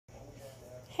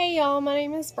Hey y'all, my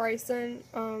name is Bryson.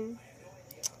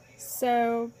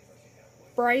 So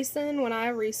Bryson, when I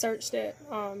researched it,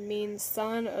 means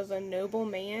son of a noble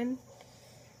man.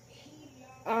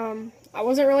 I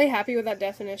wasn't really happy with that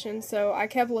definition, so I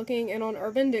kept looking, and on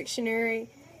Urban Dictionary,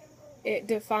 it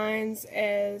defines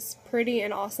as pretty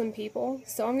and awesome people.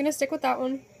 So I'm gonna stick with that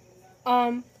one.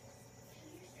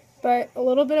 But a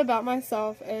little bit about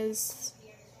myself is,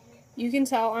 you can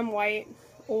tell I'm white,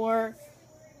 or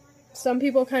some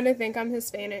people kind of think I'm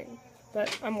Hispanic,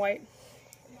 but I'm white.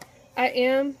 I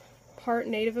am part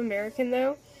Native American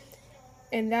though,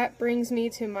 and that brings me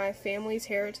to my family's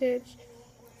heritage.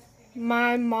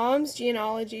 My mom's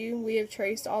genealogy we have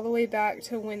traced all the way back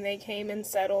to when they came and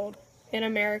settled in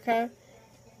America.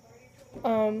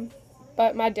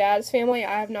 But my dad's family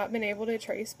I have not been able to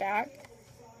trace back.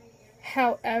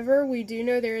 However, we do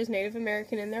know there is Native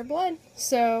American in their blood,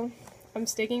 so I'm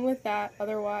sticking with that.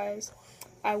 Otherwise,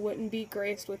 I wouldn't be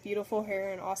graced with beautiful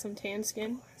hair and awesome tan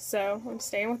skin, so I'm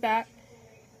staying with that.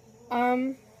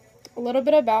 A little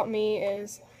bit about me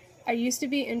is I used to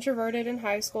be introverted in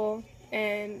high school,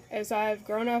 and as I've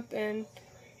grown up and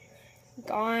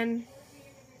gone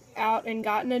out and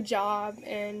gotten a job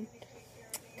and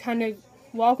kind of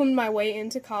welcomed my way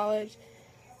into college,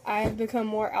 I have become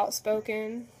more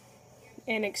outspoken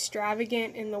and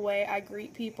extravagant in the way I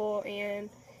greet people and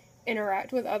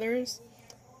interact with others.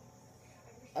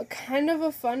 A kind of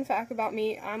a fun fact about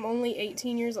me, I'm only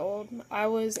 18 years old. I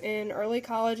was in early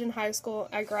college and high school.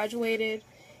 I graduated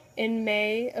in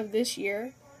May of this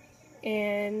year,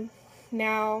 and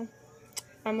now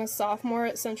I'm a sophomore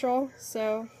at Central,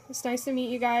 so it's nice to meet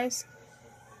you guys.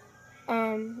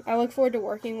 I look forward to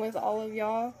working with all of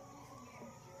y'all.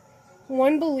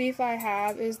 One belief I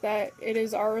have is that it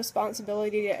is our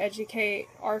responsibility to educate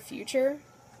our future,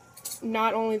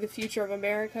 not only the future of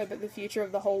America, but the future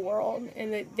of the whole world,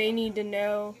 and that they need to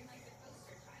know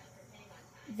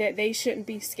that they shouldn't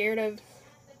be scared of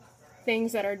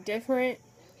things that are different.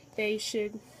 They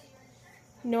should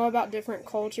know about different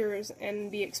cultures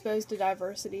and be exposed to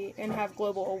diversity and have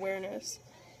global awareness.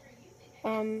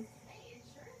 But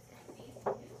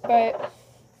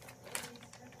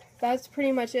that's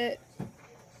pretty much it.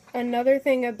 Another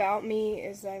thing about me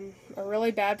is I'm a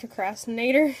really bad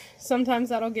procrastinator. Sometimes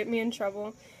that'll get me in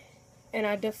trouble. And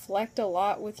I deflect a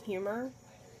lot with humor.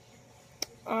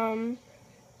 But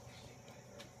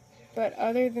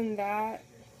other than that,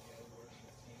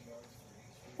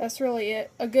 that's really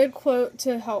it. A good quote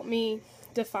to help me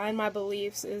define my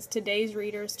beliefs is today's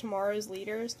readers, tomorrow's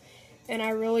leaders. And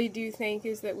I really do think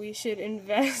is that we should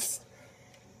invest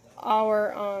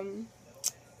our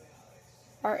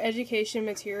education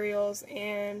materials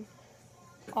and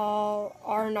all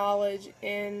our knowledge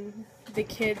in the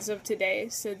kids of today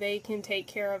so they can take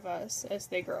care of us as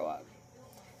they grow up.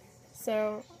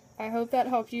 So I hope that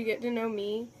helped you get to know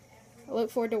me. I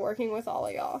look forward to working with all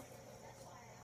of y'all.